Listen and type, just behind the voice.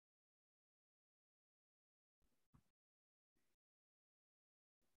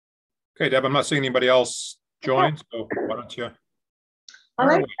Okay, Deb, I'm not seeing anybody else join, so why don't you? All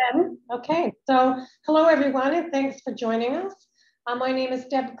right, then. Okay, so hello, everyone, and thanks for joining us. My name is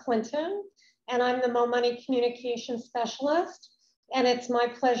Deb Clinton, and I'm the Mo Money Communications Specialist, and it's my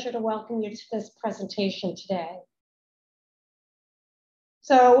pleasure to welcome you to this presentation today.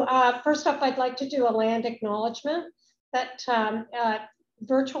 So first up, I'd like to do a land acknowledgement that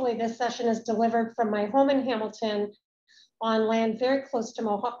virtually this session is delivered from my home in Hamilton on land very close to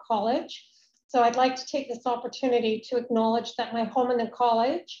Mohawk College. So I'd like to take this opportunity to acknowledge that my home and the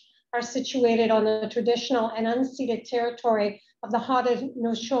college are situated on the traditional and unceded territory of the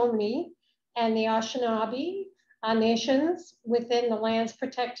Haudenosaunee and the Anishinaabe nations within the lands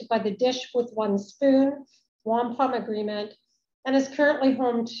protected by the Dish with One Spoon Wampum Agreement, and is currently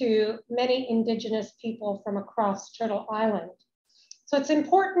home to many Indigenous people from across Turtle Island. So it's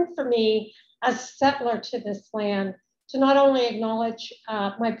important for me as a settler to this land to not only acknowledge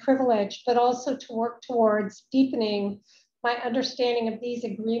my privilege, but also to work towards deepening my understanding of these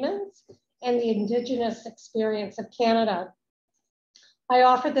agreements and the Indigenous experience of Canada. I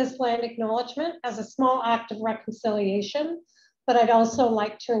offer this land acknowledgement as a small act of reconciliation, but I'd also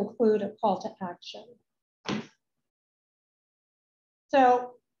like to include a call to action.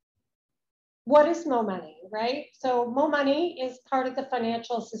 So what is Mo Money, right? So Mo Money is part of the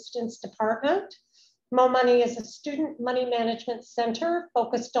Financial Assistance Department. Mo Money is a student money management center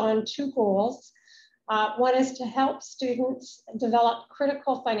focused on two goals. One is to help students develop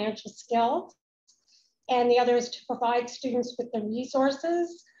critical financial skills, and the other is to provide students with the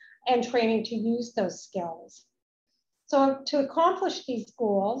resources and training to use those skills. So to accomplish these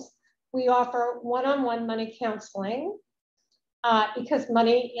goals, we offer one-on-one money counseling because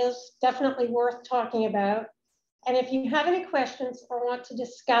money is definitely worth talking about. And if you have any questions or want to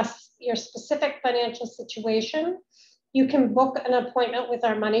discuss your specific financial situation, you can book an appointment with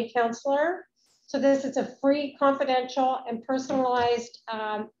our money counselor. So this is a free, confidential, and personalized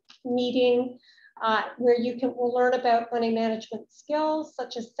meeting where you will learn about money management skills,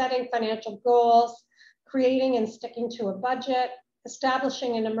 such as setting financial goals, creating and sticking to a budget,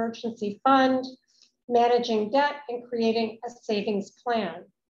 establishing an emergency fund, managing debt, and creating a savings plan.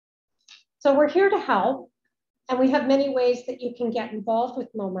 So we're here to help. And we have many ways that you can get involved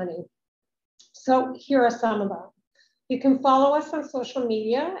with Mo Money. So here are some of them. You can follow us on social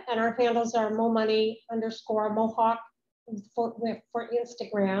media, and our handles are MoMoney_Mohawk for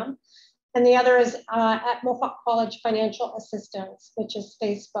Instagram. And the other is at Mohawk College Financial Assistance, which is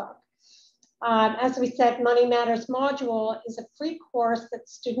Facebook. As we said, Money Matters module is a free course that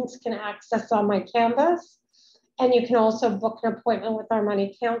students can access on my Canvas. And you can also book an appointment with our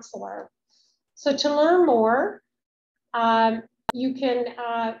money counselor. So to learn more, you can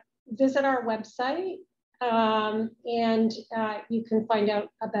visit our website and you can find out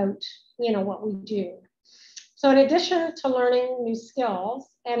about what we do. So in addition to learning new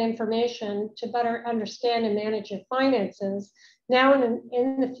skills and information to better understand and manage your finances, now and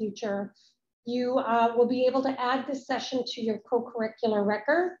in the future, you will be able to add this session to your co-curricular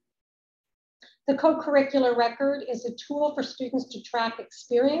record. The co-curricular record is a tool for students to track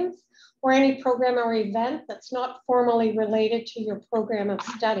experience or any program or event that's not formally related to your program of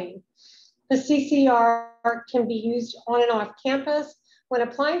study. The CCR can be used on and off campus when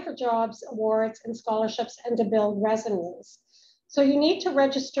applying for jobs, awards, and scholarships, and to build resumes. So you need to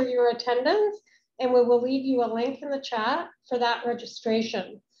register your attendance, and we will leave you a link in the chat for that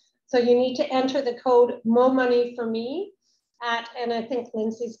registration. So you need to enter the code MoMoneyForMe and I think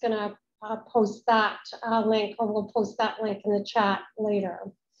Lindsay's gonna post that link, or we'll post that link in the chat later.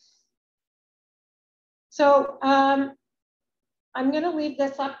 So I'm going to leave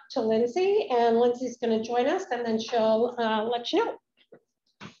this up to Lindsay, and Lindsay's going to join us, and then she'll let you know.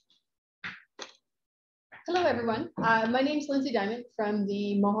 Hello, everyone. My name is Lindsay Diamond from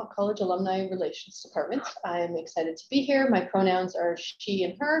the Mohawk College Alumni Relations Department. I'm excited to be here. My pronouns are she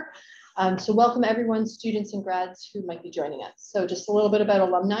and her. So welcome everyone, students and grads who might be joining us. So just a little bit about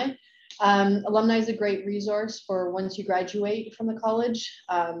Alumni. Alumni is a great resource for once you graduate from the college.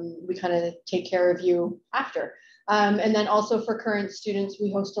 We kind of take care of you after. And then also for current students,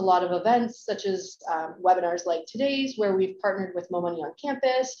 we host a lot of events such as webinars like today's, where we've partnered with Mo Money on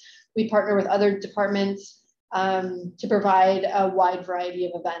campus. We partner with other departments to provide a wide variety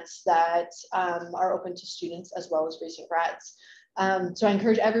of events that are open to students as well as recent grads. So I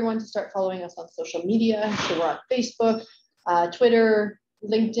encourage everyone to start following us on social media. So we're on Facebook, Twitter,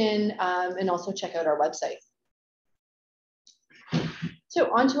 LinkedIn, and also check out our website.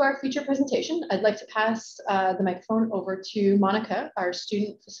 So on to our feature presentation. I'd like to pass the microphone over to Monica, our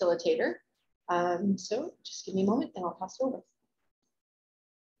student facilitator. So just give me a moment and I'll pass it over.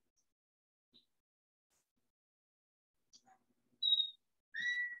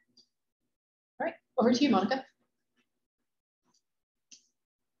 Over to you, Monica.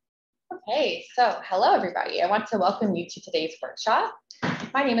 Okay, so hello everybody. I want to welcome you to today's workshop.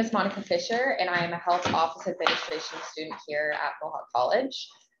 My name is Monica Fisher and I am a Health Office Administration student here at Mohawk College.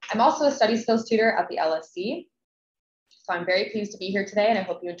 I'm also a study skills tutor at the LSC. So I'm very pleased to be here today and I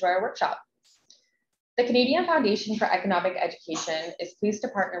hope you enjoy our workshop. The Canadian Foundation for Economic Education is pleased to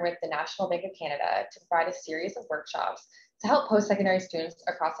partner with the National Bank of Canada to provide a series of workshops to help post-secondary students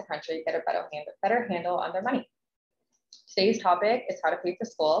across the country get a better handle on their money. Today's topic is how to pay for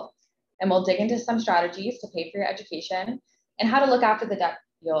school, and we'll dig into some strategies to pay for your education and how to look after the debt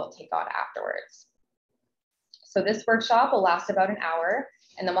you'll take on afterwards. So this workshop will last about an hour,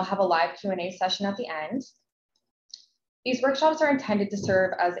 and then we'll have a live Q&A session at the end. These workshops are intended to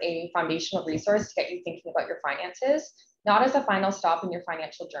serve as a foundational resource to get you thinking about your finances, not as a final stop in your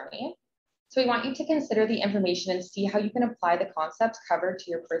financial journey. So we want you to consider the information and see how you can apply the concepts covered to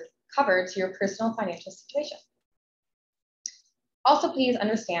your personal financial situation. Also, please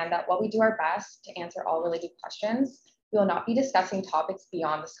understand that while we do our best to answer all related questions, we will not be discussing topics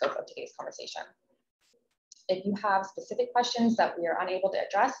beyond the scope of today's conversation. If you have specific questions that we are unable to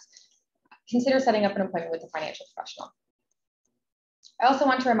address, consider setting up an appointment with a financial professional. I also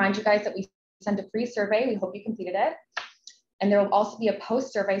want to remind you guys that we sent a free survey. We hope you completed it. And there will also be a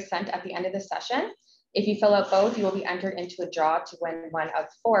post survey sent at the end of the session. If you fill out both, you will be entered into a draw to win one of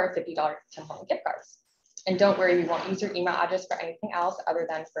 4 $50 Tim Hortons gift cards. And don't worry, we won't use your email address for anything else other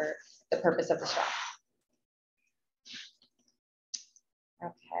than for the purpose of the straw.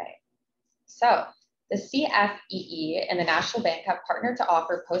 Okay, so the CFEE and the National Bank have partnered to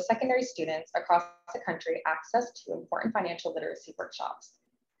offer post-secondary students across the country access to important financial literacy workshops.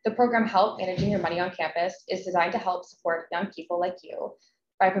 The program Help Managing Your Money on Campus is designed to help support young people like you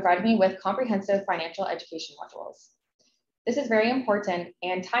by providing you with comprehensive financial education modules. This is very important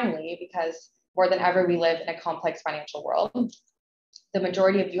and timely because more than ever, we live in a complex financial world. The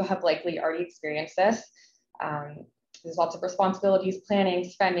majority of you have likely already experienced this. There's lots of responsibilities, planning,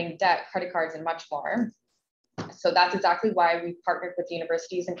 spending, debt, credit cards, and much more. So that's exactly why we've partnered with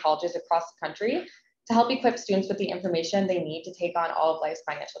universities and colleges across the country to help equip students with the information they need to take on all of life's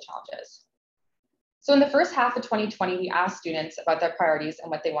financial challenges. So in the first half of 2020, we asked students about their priorities and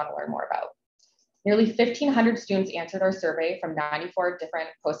what they want to learn more about. Nearly 1,500 students answered our survey from 94 different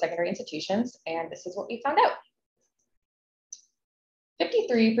post-secondary institutions, and this is what we found out.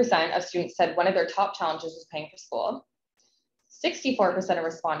 53% of students said one of their top challenges was paying for school. 64% of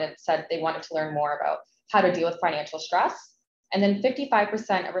respondents said they wanted to learn more about how to deal with financial stress, and then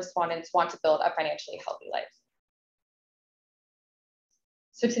 55% of respondents want to build a financially healthy life.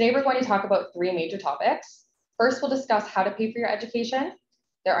 So today we're going to talk about 3 major topics. First, we'll discuss how to pay for your education.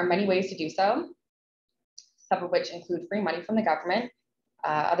 There are many ways to do so, some of which include free money from the government,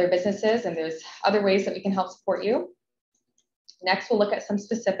 other businesses, and there's other ways that we can help support you. Next, we'll look at some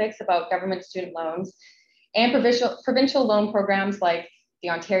specifics about government student loans and provincial loan programs like the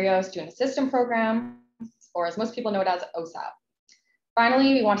Ontario Student Assistance Program, or as most people know it as OSAP.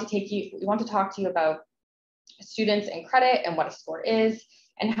 Finally, we want to talk to you about students and credit and what a score is,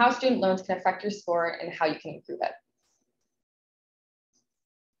 and how student loans can affect your score and how you can improve it.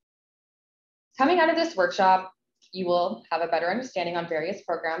 Coming out of this workshop, you will have a better understanding on various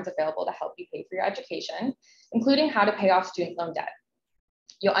programs available to help you pay for your education, including how to pay off student loan debt.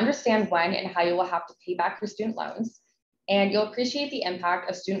 You'll understand when and how you will have to pay back your student loans, and you'll appreciate the impact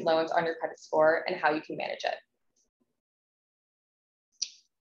of student loans on your credit score and how you can manage it.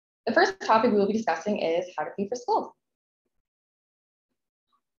 The first topic we will be discussing is how to pay for school.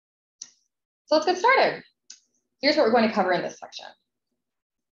 So let's get started. Here's what we're going to cover in this section.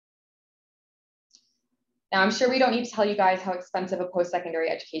 Now, I'm sure we don't need to tell you guys how expensive a post-secondary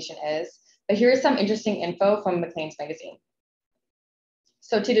education is, but here is some interesting info from Maclean's magazine.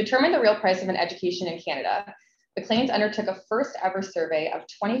 So to determine the real price of an education in Canada, Maclean's undertook a first ever survey of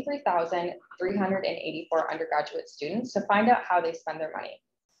 23,384 undergraduate students to find out how they spend their money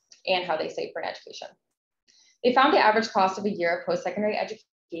and how they save for an education. They found the average cost of a year of post-secondary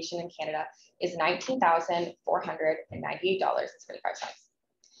education in Canada is $19,498.25.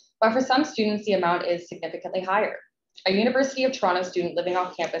 But for some students, the amount is significantly higher. A University of Toronto student living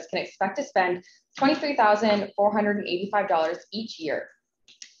off campus can expect to spend $23,485 each year.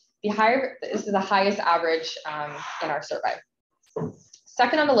 This is the highest average in our survey.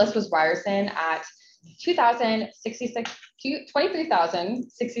 Second on the list was Ryerson at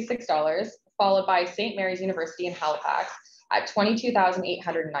 $23,066, followed by St. Mary's University in Halifax at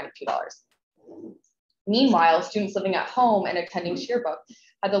 $22,892. Meanwhile, students living at home and attending Sherbrooke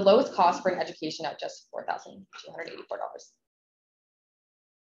had the lowest cost for an education at just $4,284.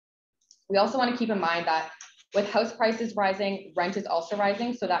 We also want to keep in mind that with house prices rising, rent is also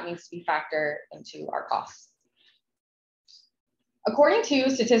rising, so that needs to be factored into our costs. According to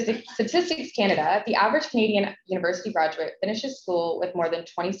Statistics Canada, the average Canadian university graduate finishes school with more than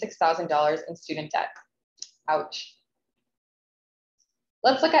 $26,000 in student debt. Ouch.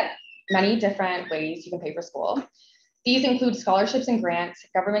 Let's look at many different ways you can pay for school. These include scholarships and grants,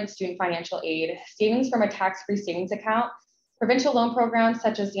 government student financial aid, savings from a tax-free savings account, provincial loan programs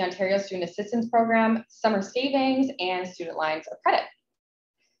such as the Ontario Student Assistance Program, summer savings, and student lines of credit.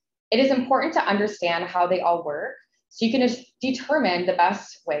 It is important to understand how they all work so you can determine the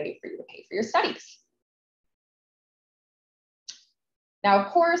best way for you to pay for your studies. Now,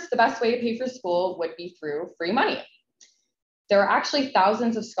 of course, the best way to pay for school would be through free money. There are actually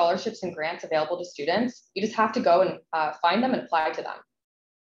thousands of scholarships and grants available to students. You just have to go and find them and apply to them.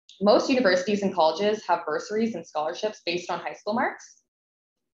 Most universities and colleges have bursaries and scholarships based on high school marks.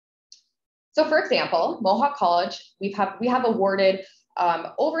 So for example, Mohawk College, we have awarded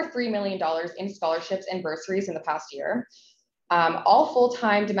over $3 million in scholarships and bursaries in the past year. All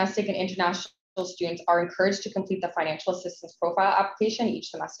full-time domestic and international students are encouraged to complete the financial assistance profile application each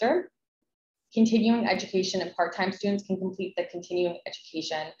semester. Continuing education and part-time students can complete the continuing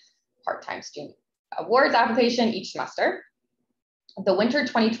education part-time student awards application each semester. The winter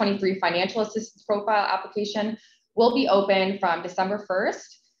 2023 financial assistance profile application will be open from December 1st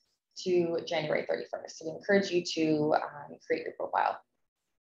to January 31st. So we encourage you to create your profile.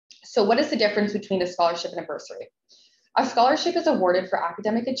 So what is the difference between a scholarship and a bursary? A scholarship is awarded for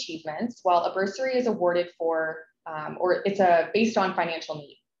academic achievements, while a bursary is awarded for, based on financial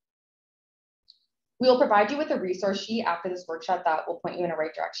need. We will provide you with a resource sheet after this workshop that will point you in the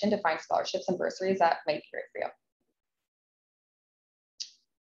right direction to find scholarships and bursaries that might be great for you.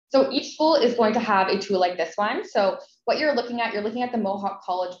 So each school is going to have a tool like this one. So what you're looking at the Mohawk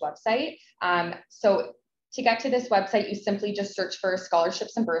College website. So to get to this website, you simply just search for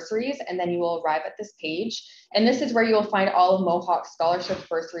scholarships and bursaries, and then you will arrive at this page. And this is where you will find all of Mohawk's scholarships,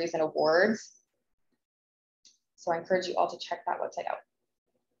 bursaries, and awards. So I encourage you all to check that website out.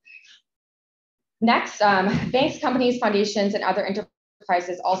 Next, banks, companies, foundations, and other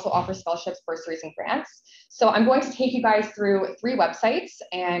enterprises also offer scholarships, bursaries, and grants. So I'm going to take you guys through 3 websites,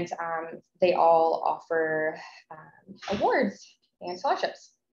 and they all offer awards and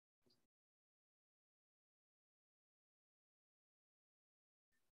scholarships.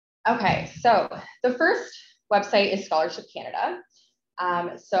 Okay, so the first website is Scholarship Canada.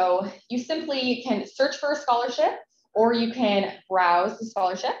 So you simply can search for a scholarship, or you can browse the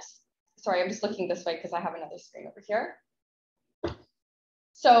scholarships. Sorry, I'm just looking this way because I have another screen over here.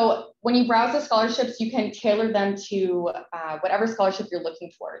 So when you browse the scholarships, you can tailor them to whatever scholarship you're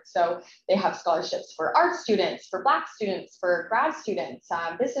looking for. So they have scholarships for art students, for Black students, for grad students,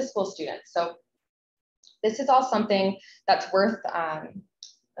 business school students. So this is all something that's worth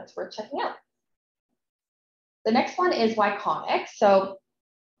checking out. The next one is Yconic. So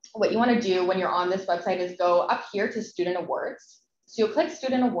what you want to do when you're on this website is go up here to Student Awards. So you'll click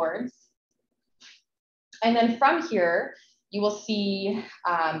Student Awards. And then from here, you will see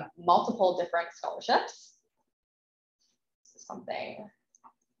multiple different scholarships. This is something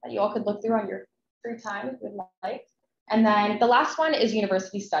that you all could look through on your free time if you'd like. And then the last one is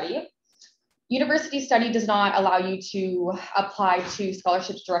University Study. University Study does not allow you to apply to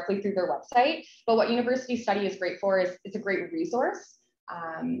scholarships directly through their website, but what University Study is great for is it's a great resource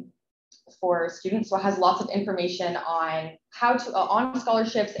for students. So it has lots of information on how to on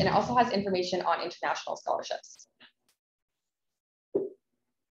scholarships, and it also has information on international scholarships.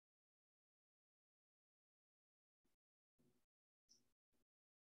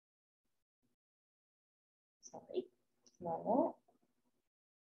 Sorry, no.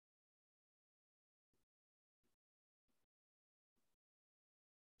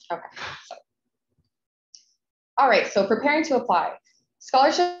 Okay, so. All right, so preparing to apply.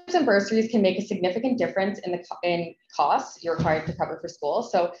 Scholarships and bursaries can make a significant difference in costs you're required to cover for school.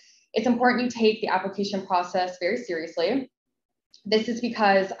 So it's important you take the application process very seriously. This is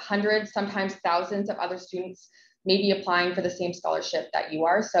because hundreds, sometimes thousands of other students may be applying for the same scholarship that you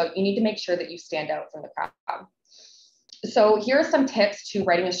are. So you need to make sure that you stand out from the crowd. So here are some tips to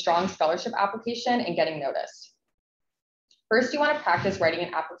writing a strong scholarship application and getting noticed. First, you want to practice writing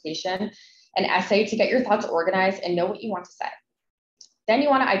an application, an essay to get your thoughts organized and know what you want to say. Then you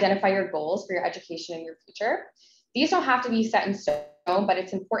want to identify your goals for your education in your future. These don't have to be set in stone, but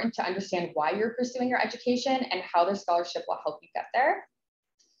it's important to understand why you're pursuing your education and how the scholarship will help you get there.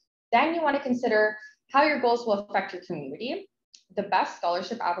 Then you want to consider how your goals will affect your community. The best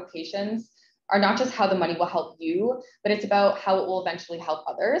scholarship applications are not just how the money will help you, but it's about how it will eventually help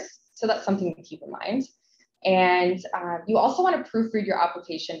others. So that's something to keep in mind. And you also want to proofread your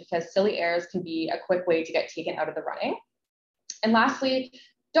application because silly errors can be a quick way to get taken out of the running. And lastly,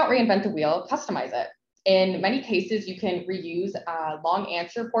 don't reinvent the wheel, customize it. In many cases, you can reuse long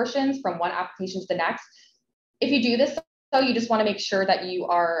answer portions from one application to the next. If you do this, so you just want to make sure that you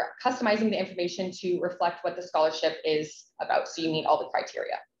are customizing the information to reflect what the scholarship is about, so you meet all the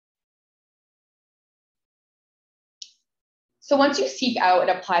criteria. So once you seek out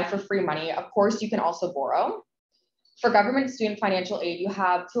and apply for free money, of course, you can also borrow. For government student financial aid, you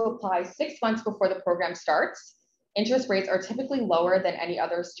have to apply 6 months before the program starts. Interest rates are typically lower than any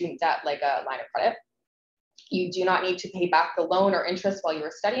other student debt, like a line of credit. You do not need to pay back the loan or interest while you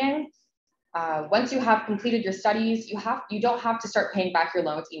are studying. Once you have completed your studies, you don't have to start paying back your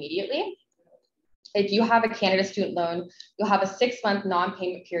loans immediately. If you have a Canada student loan, you'll have a 6-month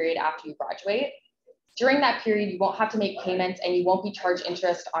non-payment period after you graduate. During that period, you won't have to make payments and you won't be charged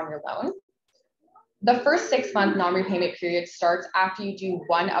interest on your loan. The first 6-month non-repayment period starts after you do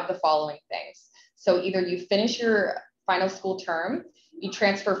one of the following things. So either you finish your final school term, you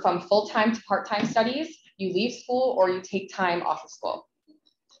transfer from full-time to part-time studies, you leave school, or you take time off of school.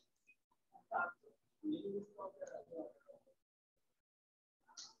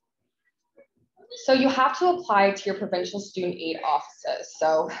 So you have to apply to your provincial student aid offices.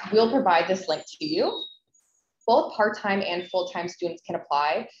 So we'll provide this link to you. Both part-time and full-time students can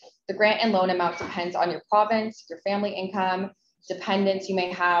apply. The grant and loan amount depends on your province, your family income, dependents you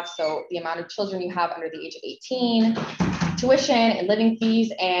may have, so the amount of children you have under the age of 18, tuition and living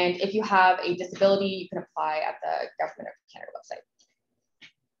fees, and if you have a disability, you can apply at the Government of Canada website.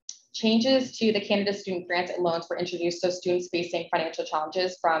 Changes to the Canada Student Grants and Loans were introduced so students facing financial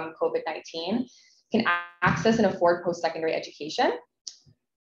challenges from COVID-19 can access and afford post-secondary education.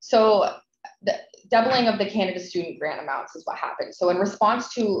 So the doubling of the Canada Student Grant amounts is what happened. So in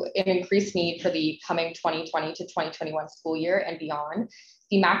response to an increased need for the coming 2020 to 2021 school year and beyond,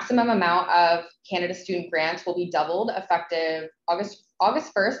 the maximum amount of Canada Student Grants will be doubled effective August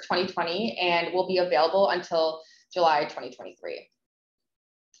 1st, 2020, and will be available until July 2023.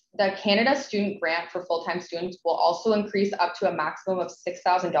 The Canada Student Grant for full-time students will also increase up to a maximum of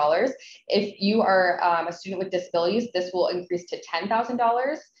 $6,000. If you are a student with disabilities, this will increase to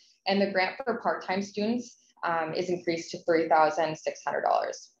 $10,000. And the grant for part-time students is increased to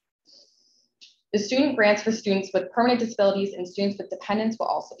 $3,600. The student grants for students with permanent disabilities and students with dependents will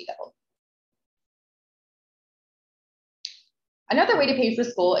also be doubled. Another way to pay for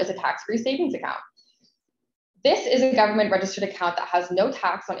school is a tax-free savings account. This is a government registered account that has no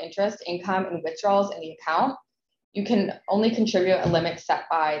tax on interest, income, and withdrawals in the account. You can only contribute a limit set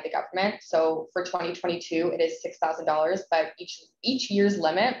by the government. So for 2022, it is $6,000, but each year's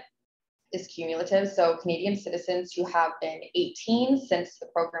limit is cumulative. So Canadian citizens who have been 18 since the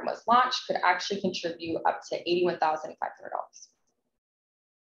program was launched could actually contribute up to $81,500.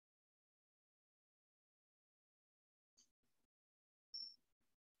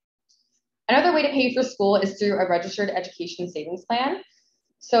 Another way to pay for school is through a registered education savings plan.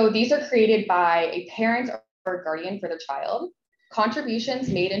 So these are created by a parent or guardian for their child. Contributions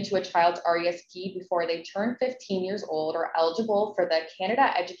made into a child's RESP before they turn 15 years old are eligible for the Canada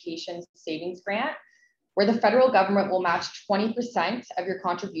Education Savings Grant, where the federal government will match 20% of your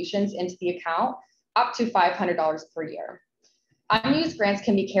contributions into the account, up to $500 per year. Unused grants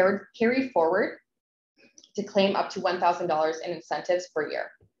can be carried forward to claim up to $1,000 in incentives per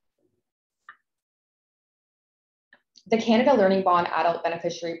year. The Canada Learning Bond Adult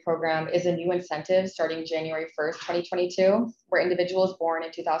Beneficiary Program is a new incentive starting January 1st, 2022, where individuals born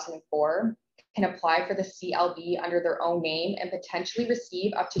in 2004 can apply for the CLB under their own name and potentially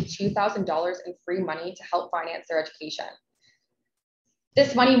receive up to $2,000 in free money to help finance their education.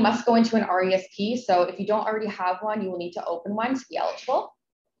 This money must go into an RESP, so if you don't already have one, you will need to open one to be eligible.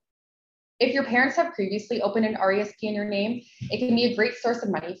 If your parents have previously opened an RESP in your name, it can be a great source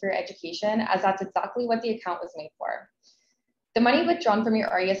of money for your education, as that's exactly what the account was made for. The money withdrawn from your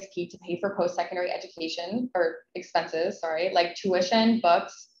RESP to pay for post-secondary education or expenses, like tuition,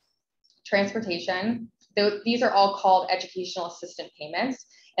 books, transportation, these are all called educational assistance payments,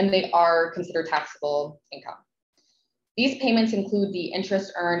 and they are considered taxable income. These payments include the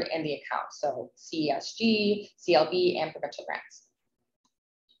interest earned in the account, so CESG, CLB, and provincial grants.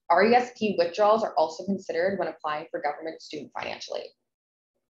 RESP withdrawals are also considered when applying for government student financial aid.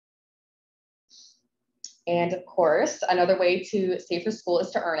 And of course, another way to save for school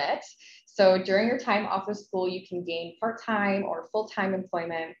is to earn it. So during your time off of school, you can gain part-time or full-time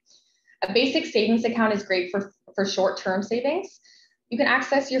employment. A basic savings account is great for short-term savings, You can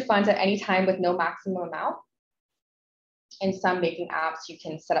access your funds at any time with no maximum amount. In some banking apps, you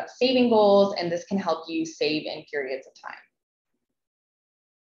can set up saving goals, and this can help you save in periods of time.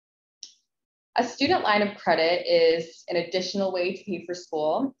 A student line of credit is an additional way to pay for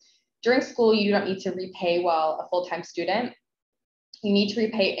school. During school, you do not need to repay while a full-time student. You need to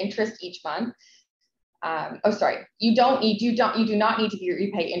repay interest each month. You do not need to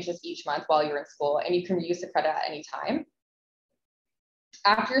repay interest each month while you're in school, and you can reuse the credit at any time.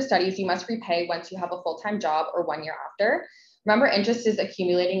 After your studies, you must repay once you have a full-time job or 1 year after. Remember, interest is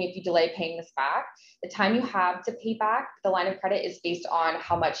accumulating if you delay paying this back. The time you have to pay back the line of credit is based on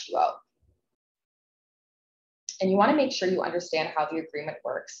how much you owe. And you want to make sure you understand how the agreement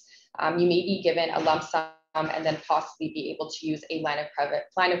works. You may be given a lump sum and then possibly be able to use a line of credit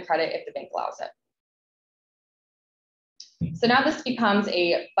if the bank allows it. So now this becomes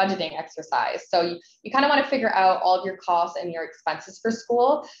a budgeting exercise. So you kind of want to figure out all of your costs and your expenses for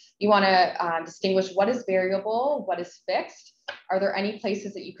school. You want to distinguish what is variable, what is fixed. Are there any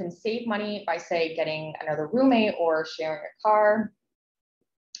places that you can save money by, say, getting another roommate or sharing a car?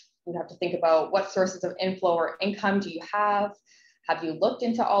 You have to think about what sources of inflow or income do you have? Have you looked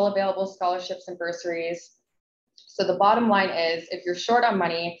into all available scholarships and bursaries? So the bottom line is, if you're short on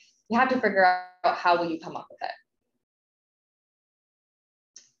money, you have to figure out how will you come up with it.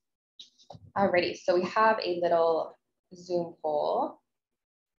 Alrighty, so we have a little Zoom poll.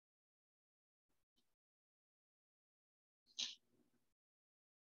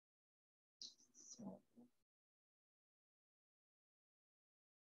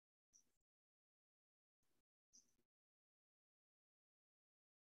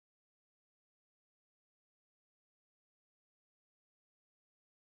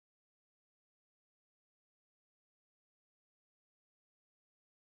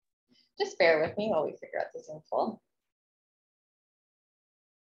 Just bear with me while we figure out the Zoom poll.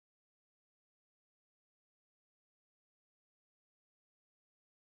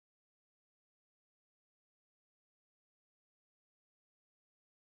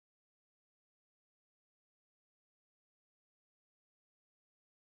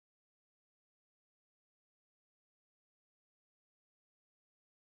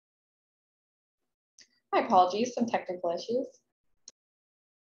 My apologies, some technical issues.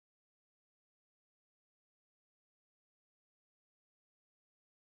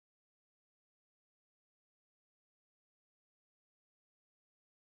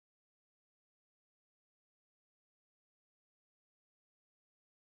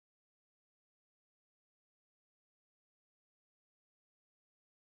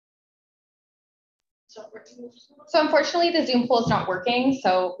 So unfortunately, the Zoom poll is not working,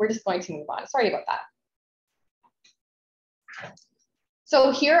 so we're just going to move on. Sorry about that.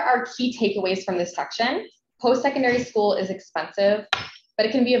 So here are key takeaways from this section. Post-secondary school is expensive, but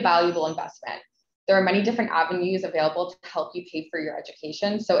it can be a valuable investment. There are many different avenues available to help you pay for your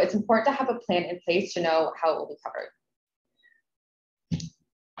education, so it's important to have a plan in place to know how it will be covered.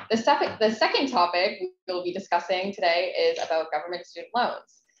 The second topic we'll be discussing today is about government student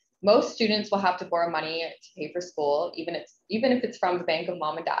loans. Most students will have to borrow money to pay for school, even if it's from the bank of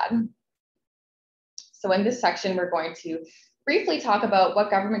mom and dad. So in this section, we're going to briefly talk about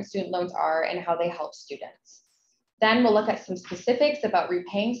what government student loans are and how they help students. Then we'll look at some specifics about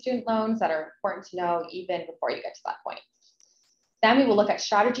repaying student loans that are important to know even before you get to that point. Then we will look at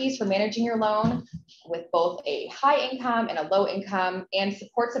strategies for managing your loan with both a high income and a low income, and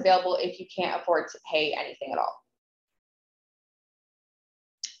supports available if you can't afford to pay anything at all.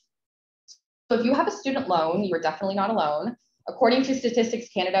 So if you have a student loan, you are definitely not alone. According to Statistics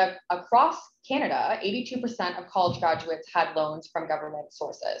Canada, across Canada, 82% of college graduates had loans from government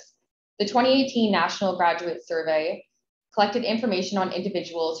sources. The 2018 National Graduate Survey collected information on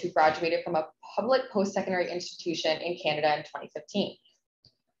individuals who graduated from a public post-secondary institution in Canada in 2015.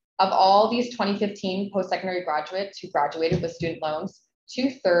 Of all these 2015 post-secondary graduates who graduated with student loans,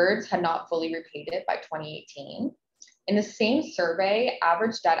 2/3 had not fully repaid it by 2018. In the same survey,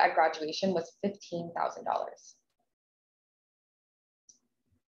 average debt at graduation was $15,000.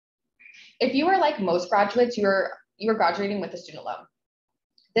 If you are like most graduates, you are graduating with a student loan.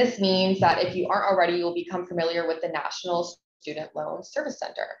 This means that if you aren't already, you'll become familiar with the National Student Loan Service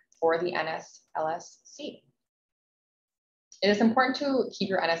Center, or the NSLSC. It is important to keep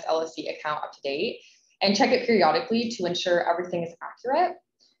your NSLSC account up to date and check it periodically to ensure everything is accurate.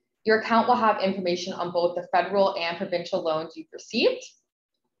 Your account will have information on both the federal and provincial loans you've received.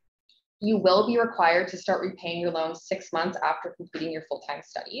 You will be required to start repaying your loan 6 months after completing your full-time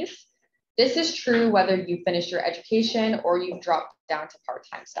studies. This is true whether you finished your education or you've dropped down to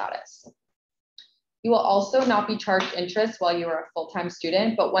part-time status. You will also not be charged interest while you are a full-time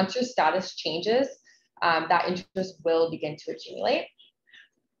student, but once your status changes, that interest will begin to accumulate.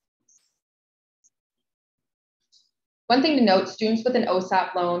 One thing to note, students with an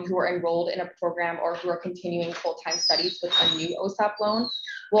OSAP loan who are enrolled in a program or who are continuing full-time studies with a new OSAP loan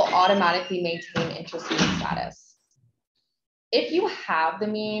will automatically maintain interest-only status. If you have the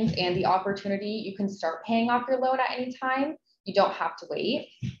means and the opportunity, you can start paying off your loan at any time. You don't have to wait.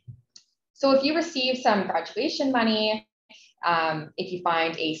 So if you receive some graduation money, if you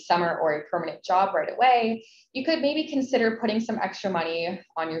find a summer or a permanent job right away, you could maybe consider putting some extra money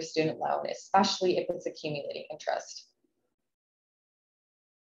on your student loan, especially if it's accumulating interest.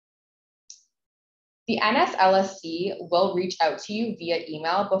 The NSLSC will reach out to you via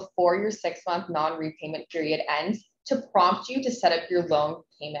email before your 6-month non-repayment period ends to prompt you to set up your loan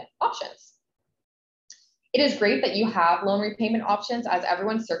payment options. It is great that you have loan repayment options as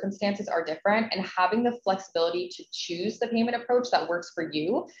everyone's circumstances are different, and having the flexibility to choose the payment approach that works for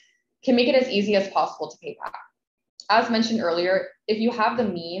you can make it as easy as possible to pay back. As mentioned earlier, if you have the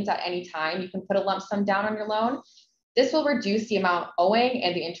means at any time, you can put a lump sum down on your loan. This will reduce the amount owing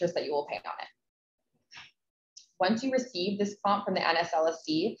and the interest that you will pay on it. Once you receive this prompt from the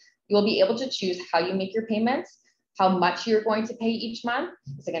NSLSC, you will be able to choose how you make your payments, how much you're going to pay each month.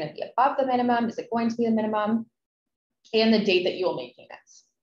 Is it going to be above the minimum? Is it going to be the minimum? And the date that you will make payments.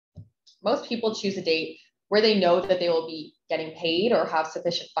 Most people choose a date where they know that they will be getting paid or have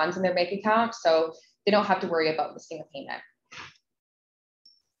sufficient funds in their bank account, so they don't have to worry about missing a payment.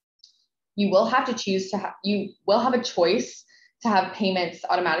 You will have to choose to you will have a choice to have payments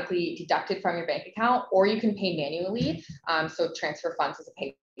automatically deducted from your bank account, or you can pay manually, so transfer funds as a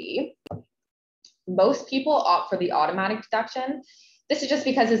pay fee. Most people opt for the automatic deduction. This is just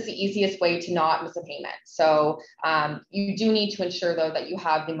because it's the easiest way to not miss a payment. So you do need to ensure though that you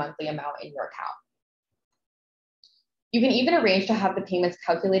have the monthly amount in your account. You can even arrange to have the payments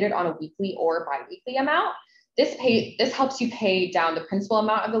calculated on a weekly or bi-weekly amount. This helps you pay down the principal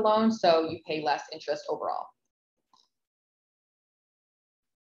amount of the loan, so you pay less interest overall.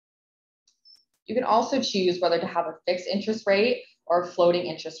 You can also choose whether to have a fixed interest rate or a floating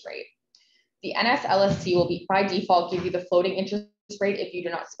interest rate. The NSLSC will by default give you the floating interest rate if you do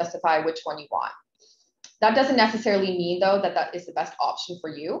not specify which one you want. That doesn't necessarily mean though that that is the best option for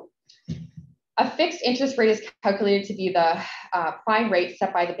you. A fixed interest rate is calculated to be the prime rate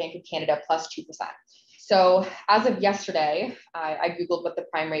set by the Bank of Canada plus 2%. So as of yesterday, I Googled what the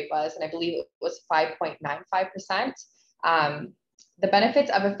prime rate was, and I believe it was 5.95%. The benefits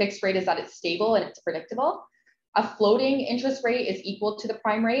of a fixed rate is that it's stable and it's predictable. A floating interest rate is equal to the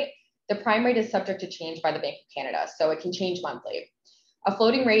prime rate. The prime rate is subject to change by the Bank of Canada, so it can change monthly. A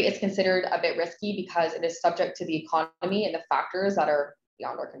floating rate is considered a bit risky because it is subject to the economy and the factors that are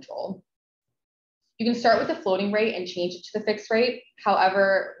beyond our control. You can start with the floating rate and change it to the fixed rate.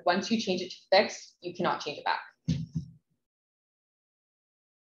 However, once you change it to fixed, you cannot change it back.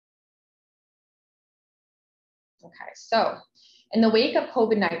 Okay, so in the wake of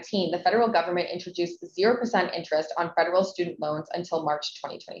COVID-19, the federal government introduced 0% interest on federal student loans until March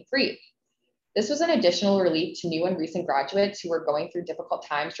 2023. This was an additional relief to new and recent graduates who were going through difficult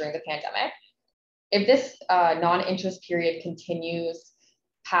times during the pandemic. If this non-interest period continues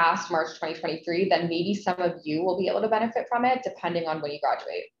past March 2023, then maybe some of you will be able to benefit from it depending on when you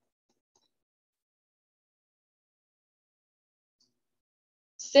graduate.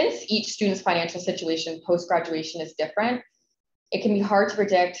 Since each student's financial situation post-graduation is different, it can be hard to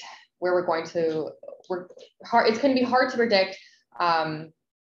predict where we're going to, it's going to be hard to predict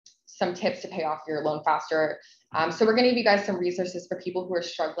some tips to pay off your loan faster. So we're going to give you guys some resources for people who are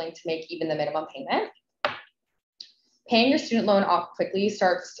struggling to make even the minimum payment. Paying your student loan off quickly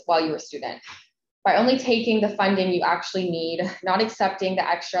starts while you're a student. By only taking the funding you actually need, not accepting the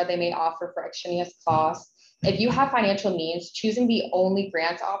extra they may offer for extraneous costs. If you have financial means, choosing the only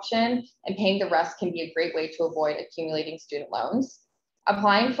grants option and paying the rest can be a great way to avoid accumulating student loans.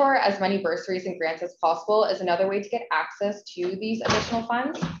 Applying for as many bursaries and grants as possible is another way to get access to these additional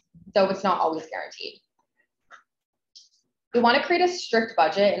funds, though it's not always guaranteed. You want to create a strict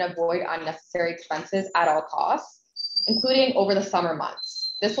budget and avoid unnecessary expenses at all costs, including over the summer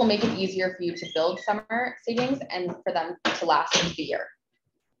months. This will make it easier for you to build summer savings and for them to last into the year.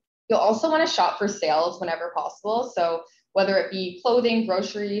 You'll also want to shop for sales whenever possible. So whether it be clothing,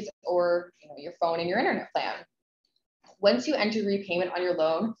 groceries, or your phone and your internet plan. Once you enter repayment on your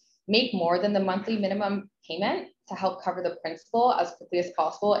loan, make more than the monthly minimum payment to help cover the principal as quickly as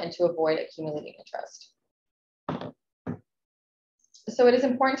possible and to avoid accumulating interest. So it is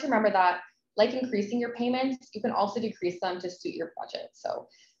important to remember that, like increasing your payments, you can also decrease them to suit your budget. So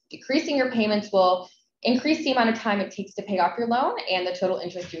Decreasing your payments will increase the amount of time it takes to pay off your loan and the total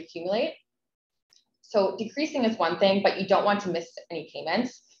interest you accumulate. So decreasing is one thing, but you don't want to miss any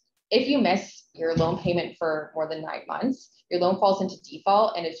payments. If you miss your loan payment for more than 9 months, your loan falls into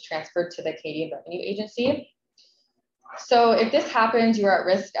default and it's transferred to the Canadian Revenue Agency. So if this happens, you are at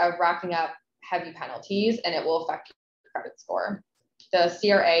risk of racking up heavy penalties and it will affect your credit score. The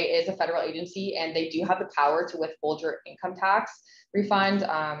CRA is a federal agency and they do have the power to withhold your income tax refund,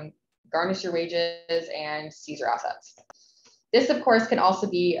 garnish your wages, and seize your assets. This, of course, can also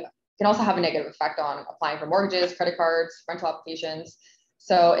have a negative effect on applying for mortgages, credit cards, rental applications.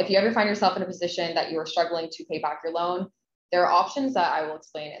 So if you ever find yourself in a position that you are struggling to pay back your loan, there are options that I will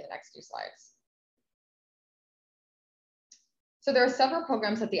explain in the next few slides. So there are several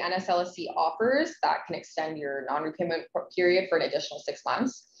programs that the NSLSC offers that can extend your non-repayment period for an additional 6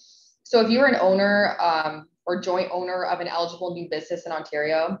 months. So if you're an owner or joint owner of an eligible new business in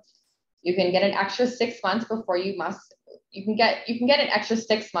Ontario, you can get an extra 6 months before you must. You can get an extra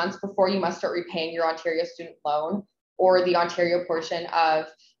 6 months before you must start repaying your Ontario student loan or the Ontario portion of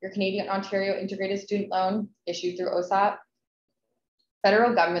your Canadian Ontario Integrated Student Loan issued through OSAP.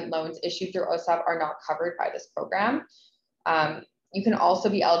 Federal government loans issued through OSAP are not covered by this program. You can also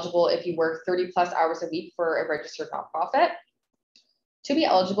be eligible if you work 30+ hours a week for a registered nonprofit. To be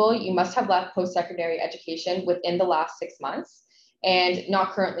eligible, you must have left post-secondary education within the last 6 months and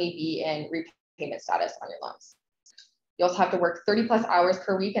not currently be in repayment status on your loans. You also have to work 30+ hours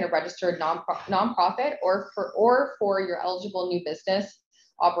per week in a registered nonprofit or for your eligible new business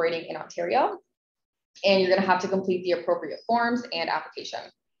operating in Ontario. And you're going to have to complete the appropriate forms and application.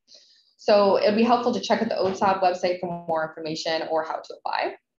 So it'd be helpful to check out the OSAP website for more information or how to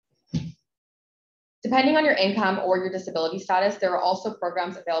apply. Depending on your income or your disability status, there are also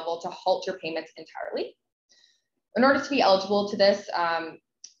programs available to halt your payments entirely. In order to be eligible to this,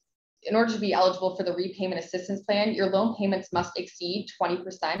 in order to be eligible for the repayment assistance plan, your loan payments must exceed 20%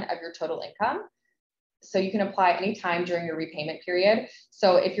 of your total income. So you can apply anytime during your repayment period.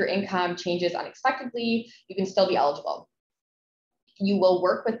 So if your income changes unexpectedly, you can still be eligible. You will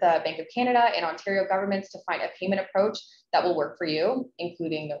work with the Bank of Canada and Ontario governments to find a payment approach that will work for you,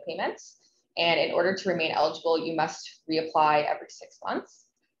 including no payments. And in order to remain eligible, you must reapply every 6 months.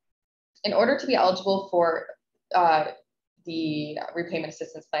 In order to be eligible for the repayment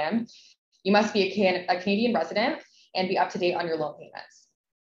assistance plan, you must be a Canadian resident and be up to date on your loan payments.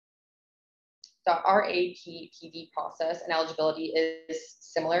 The RAPPD process and eligibility is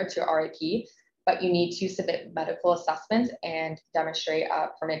similar to RAP, but you need to submit medical assessments and demonstrate a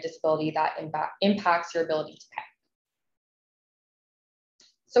permanent disability that impacts your ability to pay.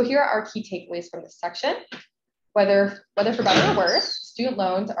 So here are our key takeaways from this section. Whether for better or worse, student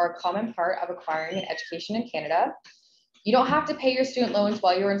loans are a common part of acquiring an education in Canada. You don't have to pay your student loans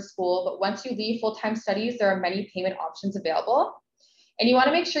while you're in school, but once you leave full-time studies, there are many payment options available. And you want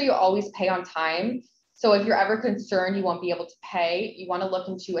to make sure you always pay on time. So if you're ever concerned you won't be able to pay, you want to look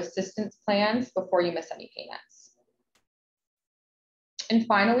into assistance plans before you miss any payments. And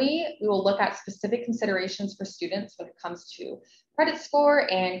finally, we will look at specific considerations for students when it comes to credit score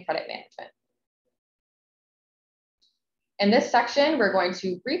and credit management. In this section, we're going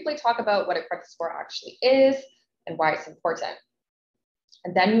to briefly talk about what a credit score actually is and why it's important.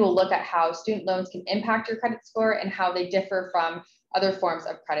 And then we will look at how student loans can impact your credit score and how they differ from other forms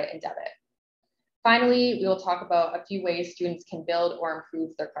of credit and debit. Finally, we will talk about a few ways students can build or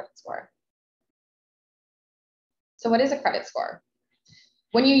improve their credit score. So what is a credit score?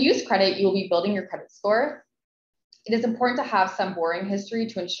 When you use credit, you will be building your credit score. It is important to have some borrowing history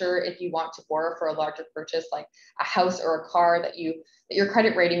to ensure if you want to borrow for a larger purchase like a house or a car that your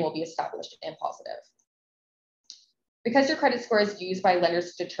credit rating will be established and positive. Because your credit score is used by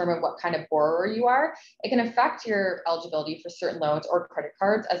lenders to determine what kind of borrower you are, it can affect your eligibility for certain loans or credit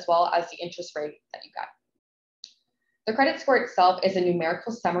cards, as well as the interest rate that you get. The credit score itself is a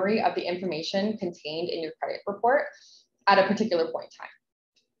numerical summary of the information contained in your credit report at a particular point in time.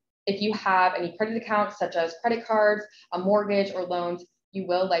 If you have any credit accounts, such as credit cards, a mortgage, or loans, you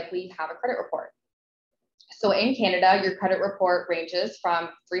will likely have a credit report. So in Canada, your credit report ranges from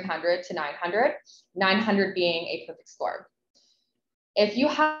 300 to 900, 900 being a perfect score. If you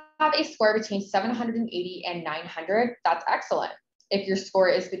have a score between 780 and 900, that's excellent. If your score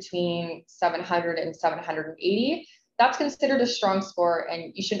is between 700 and 780, that's considered a strong score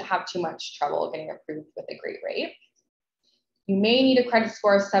and you shouldn't have too much trouble getting approved with a great rate. You may need a credit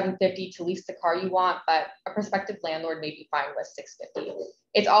score of 750 to lease the car you want, but a prospective landlord may be fine with 650.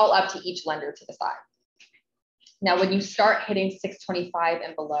 It's all up to each lender to decide. Now, when you start hitting 625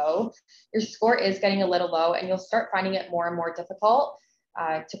 and below, your score is getting a little low and you'll start finding it more and more difficult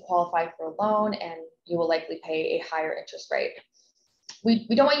to qualify for a loan, and you will likely pay a higher interest rate. We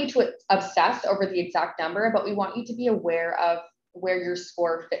don't want you to obsess over the exact number, but we want you to be aware of where your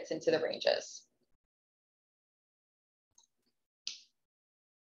score fits into the ranges.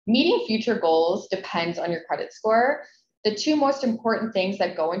 Meeting future goals depends on your credit score. The two most important things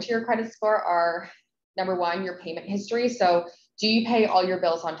that go into your credit score are, number one, your payment history. So do you pay all your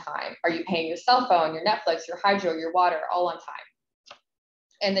bills on time? Are you paying your cell phone, your Netflix, your hydro, your water, all on time?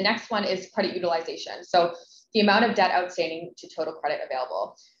 And the next one is credit utilization. So the amount of debt outstanding to total credit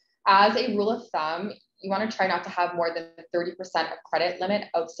available. As a rule of thumb, you want to try not to have more than 30% of credit limit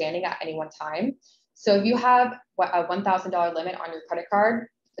outstanding at any one time. So if you have a $1,000 limit on your credit card,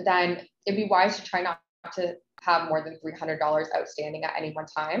 then it'd be wise to try not to have more than $300 outstanding at any one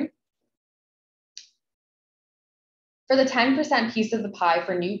time. For the 10% piece of the pie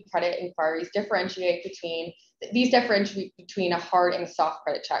for new credit inquiries, differentiate between a hard and a soft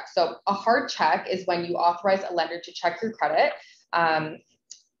credit check. So a hard check is when you authorize a lender to check your credit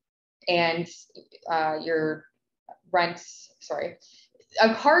and your rent, sorry.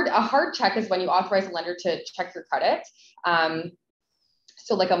 A hard check is when you authorize a lender to check your credit.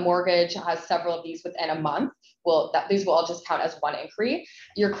 So like a mortgage has several of these within a month. Well, these will all just count as one inquiry.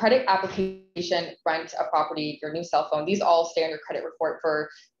 Your credit application, rent a property, your new cell phone, these all stay on your credit report for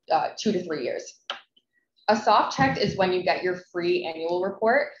 2 to 3 years. A soft check is when you get your free annual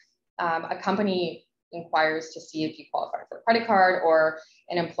report. A company inquires to see if you qualify for a credit card, or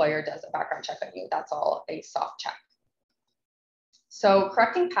an employer does a background check on you. That's all a soft check. So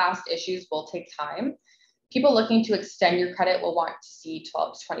correcting past issues will take time. People looking to extend your credit will want to see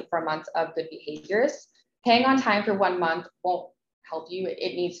 12 to 24 months of good behaviors. Paying on time for 1 month won't help you.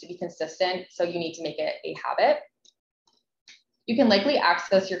 It needs to be consistent, so you need to make it a habit. You can likely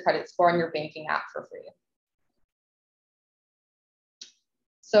access your credit score on your banking app for free.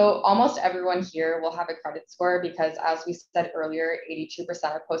 So almost everyone here will have a credit score because, as we said earlier, 82%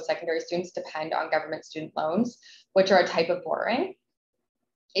 of post-secondary students depend on government student loans, which are a type of borrowing.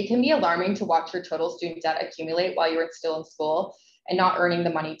 It can be alarming to watch your total student debt accumulate while you're still in school and not earning the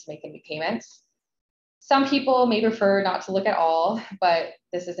money to make any payments. Some people may prefer not to look at all, but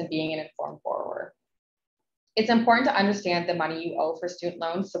this isn't being an informed borrower. It's important to understand the money you owe for student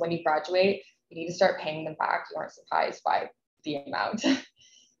loans, so when you graduate, you need to start paying them back. You aren't surprised by the amount.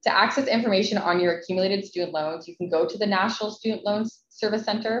 To access information on your accumulated student loans, you can go to the National Student Loans Service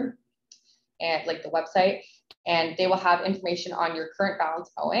Center and like the website, and they will have information on your current balance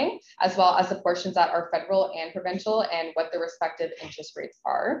owing, as well as the portions that are federal and provincial and what the respective interest rates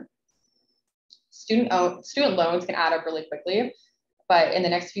are. Student loans can add up really quickly, but in the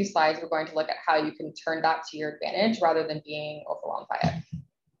next few slides, we're going to look at how you can turn that to your advantage rather than being overwhelmed by it.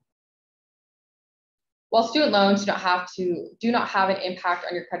 While student loans do not have an impact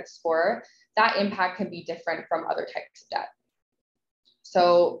on your credit score, that impact can be different from other types of debt.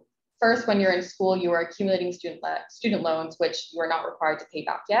 So first, when you're in school, you are accumulating student loans, which you are not required to pay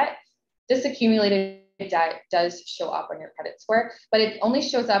back yet. This accumulated debt does show up on your credit score, but it only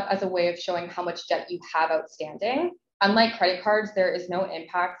shows up as a way of showing how much debt you have outstanding. Unlike credit cards, there is no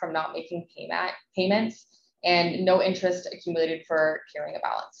impact from not making payments and no interest accumulated for carrying a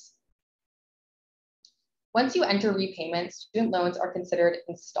balance. Once you enter repayment, student loans are considered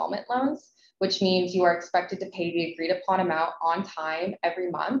installment loans, which means you are expected to pay the agreed upon amount on time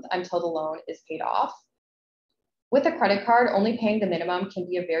every month until the loan is paid off. With a credit card, only paying the minimum can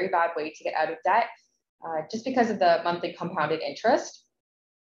be a very bad way to get out of debt, just because of the monthly compounded interest.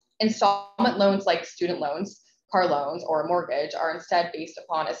 Installment loans like student loans, car loans, or a mortgage are instead based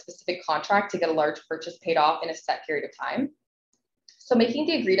upon a specific contract to get a large purchase paid off in a set period of time. So making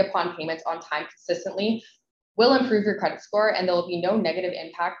the agreed upon payments on time consistently will improve your credit score, and there will be no negative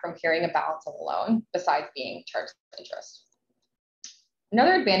impact from carrying a balance on the loan besides being charged interest.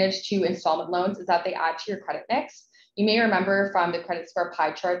 Another advantage to installment loans is that they add to your credit mix. You may remember from the credit score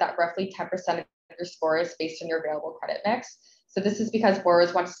pie chart that roughly 10% of your score is based on your available credit mix. So this is because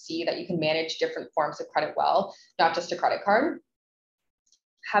borrowers want to see that you can manage different forms of credit well, not just a credit card.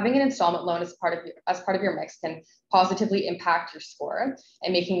 Having an installment loan as part of your mix can positively impact your score,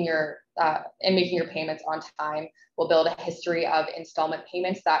 and making your payments on time will build a history of installment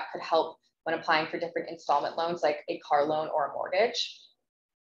payments that could help when applying for different installment loans like a car loan or a mortgage.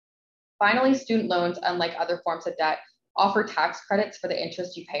 Finally, student loans, unlike other forms of debt, offer tax credits for the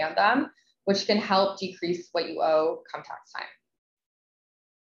interest you pay on them, which can help decrease what you owe come tax time.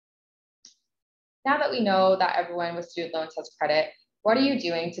 Now that we know that everyone with student loans has credit, what are you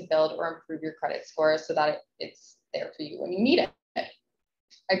doing to build or improve your credit score so that it's there for you when you need it?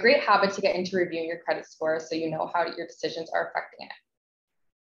 A great habit to get into reviewing your credit score so you know how your decisions are affecting it.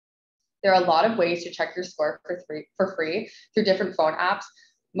 There are a lot of ways to check your score for free through different phone apps.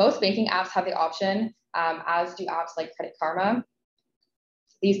 Most banking apps have the option, as do apps like Credit Karma.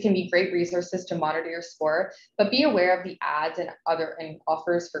 These can be great resources to monitor your score, but be aware of the ads and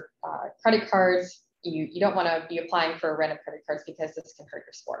offers for credit cards. You don't want to be applying for random credit cards because this can hurt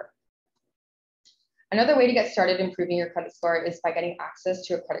your score. Another way to get started improving your credit score is by getting access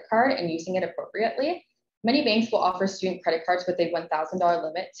to a credit card and using it appropriately. Many banks will offer student credit cards with a $1,000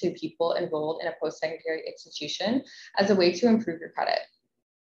 limit to people enrolled in a post-secondary institution as a way to improve your credit.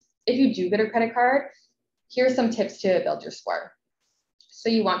 If you do get a credit card, here are some tips to build your score. So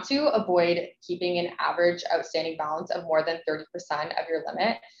you want to avoid keeping an average outstanding balance of more than 30% of your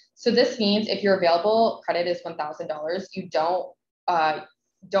limit. So this means if your available credit is $1,000, you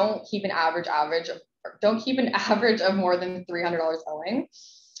don't keep an average of more than $300 owing.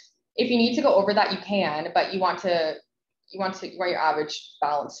 If you need to go over that, you can, but you want your average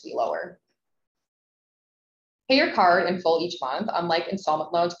balance to be lower. Pay your card in full each month. Unlike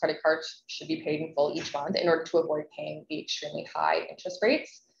installment loans, credit cards should be paid in full each month in order to avoid paying the extremely high interest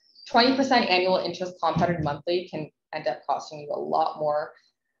rates. 20% annual interest compounded monthly can end up costing you a lot more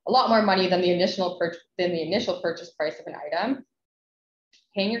money than the initial purchase price of an item.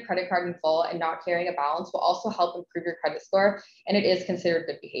 Paying your credit card in full and not carrying a balance will also help improve your credit score, and it is considered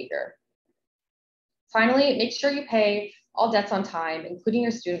good behavior. Finally, make sure you pay all debts on time, including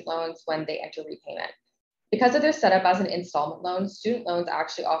your student loans when they enter repayment. Because of their setup as an installment loan, student loans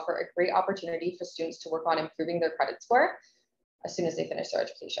actually offer a great opportunity for students to work on improving their credit score as soon as they finish their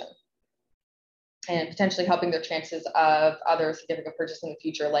education, and potentially helping their chances of other significant purchases in the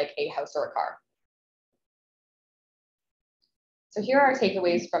future, like a house or a car. So here are our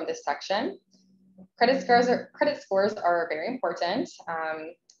takeaways from this section. Credit scores are very important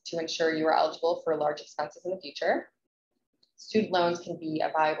to ensure you are eligible for large expenses in the future. Student loans can be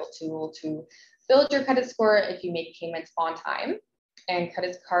a valuable tool to build your credit score if you make payments on time, and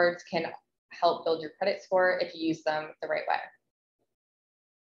credit cards can help build your credit score if you use them the right way.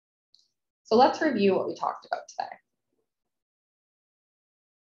 So let's review what we talked about today.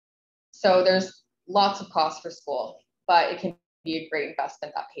 So there's lots of costs for school, but it can be a great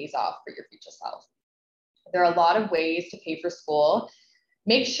investment that pays off for your future self. There are a lot of ways to pay for school.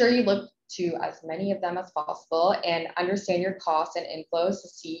 Make sure you look to as many of them as possible and understand your costs and inflows to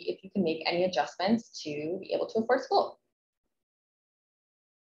see if you can make any adjustments to be able to afford school.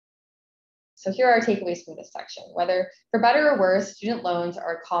 So here are our takeaways from this section. Whether for better or worse, student loans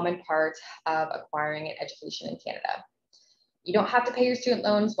are a common part of acquiring an education in Canada. You don't have to pay your student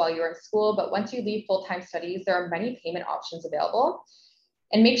loans while you're in school, but once you leave full-time studies, there are many payment options available.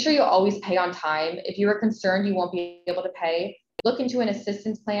 And make sure you always pay on time. If you are concerned you won't be able to pay, look into an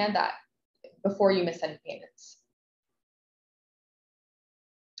assistance plan before you miss any payments.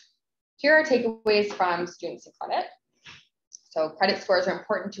 Here are takeaways from students and credit. So credit scores are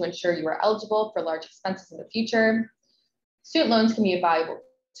important to ensure you are eligible for large expenses in the future. Student loans can be a valuable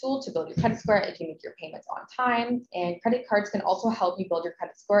tool to build your credit score if you make your payments on time, and credit cards can also help you build your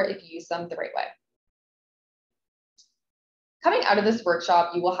credit score if you use them the right way. Coming out of this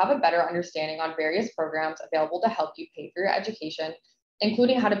workshop, you will have a better understanding on various programs available to help you pay for your education,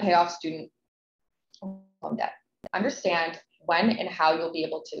 including how to pay off student loan debt. Understand when and how you'll be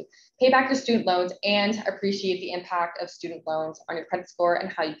able to pay back your student loans and appreciate the impact of student loans on your credit score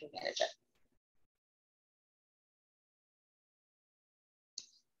and how you can manage it.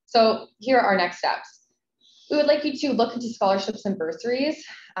 So here are our next steps. We would like you to look into scholarships and bursaries,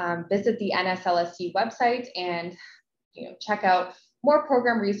 visit the NSLSC website and check out more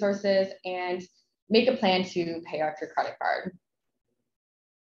program resources and make a plan to pay off your credit card.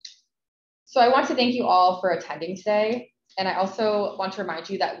 So I want to thank you all for attending today. And I also want to remind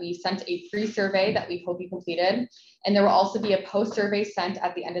you that we sent a free survey that we hope you completed. And there will also be a post survey sent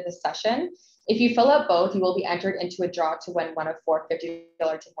at the end of the session. If you fill out both, you will be entered into a draw to win one of 4 $50 Tim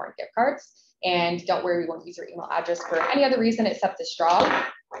Hortons gift cards. And don't worry, we won't use your email address for any other reason except this draw.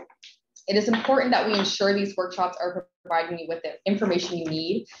 It is important that we ensure these workshops are providing you with the information you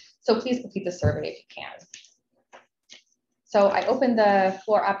need. So please complete the survey if you can. So I open the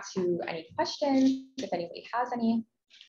floor up to any questions, if anybody has any.